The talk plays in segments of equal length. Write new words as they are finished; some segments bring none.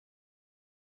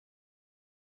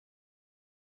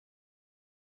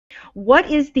What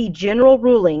is the general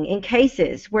ruling in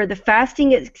cases where the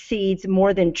fasting exceeds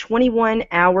more than 21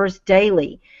 hours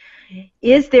daily?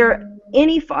 Is there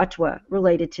any fatwa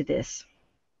related to this?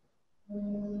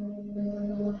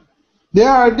 There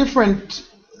are different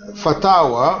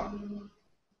fatwa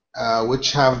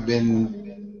which have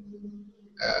been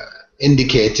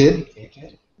indicated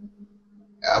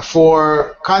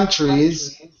for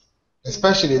countries,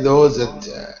 especially those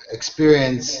that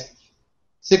experience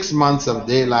 6 months of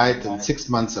daylight and 6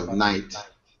 months of night,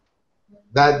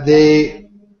 that they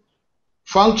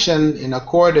function in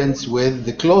accordance with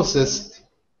the closest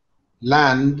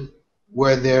land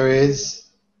where there is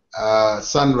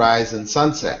sunrise and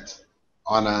sunset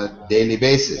on a daily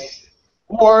basis,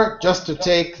 or just to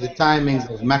take the timings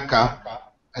of Mecca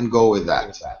and go with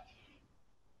that.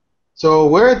 So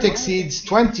where it exceeds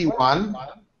 21,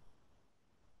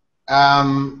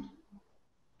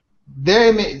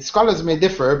 scholars may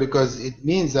differ, because it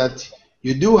means that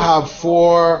you do have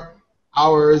 4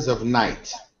 hours of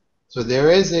night. So there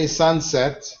is a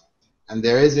sunset and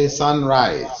there is a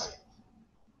sunrise,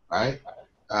 right?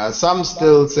 Some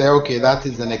still say, okay, that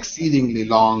is an exceedingly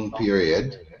long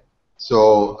period,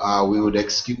 so we would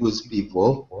excuse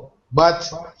people. But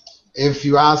if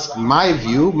you ask my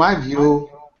view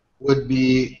would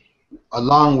be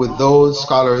along with those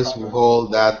scholars who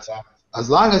hold that as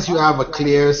long as you have a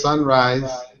clear sunrise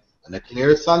and a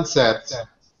clear sunset,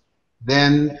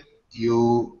 then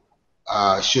you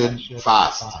should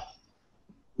fast,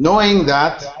 knowing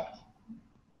that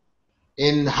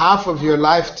in half of your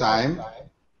lifetime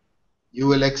you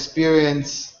will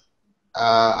experience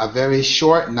a very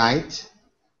short night.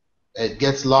 It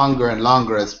gets longer and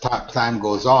longer as time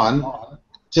goes on,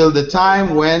 till the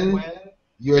time when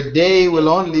your day will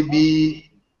only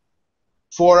be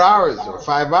 4 hours or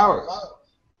 5 hours.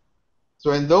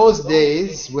 So in those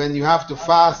days, when you have to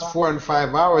fast 4 and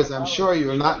 5 hours, I'm sure you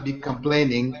will not be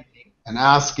complaining and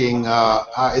asking,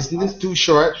 isn't this too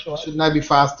short? Shouldn't I be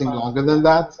fasting longer than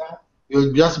that?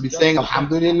 You'll just be saying,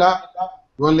 Alhamdulillah,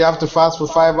 you only have to fast for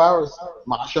 5 hours.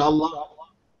 MashaAllah.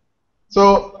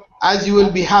 So, as you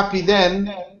will be happy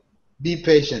then, be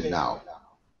patient now.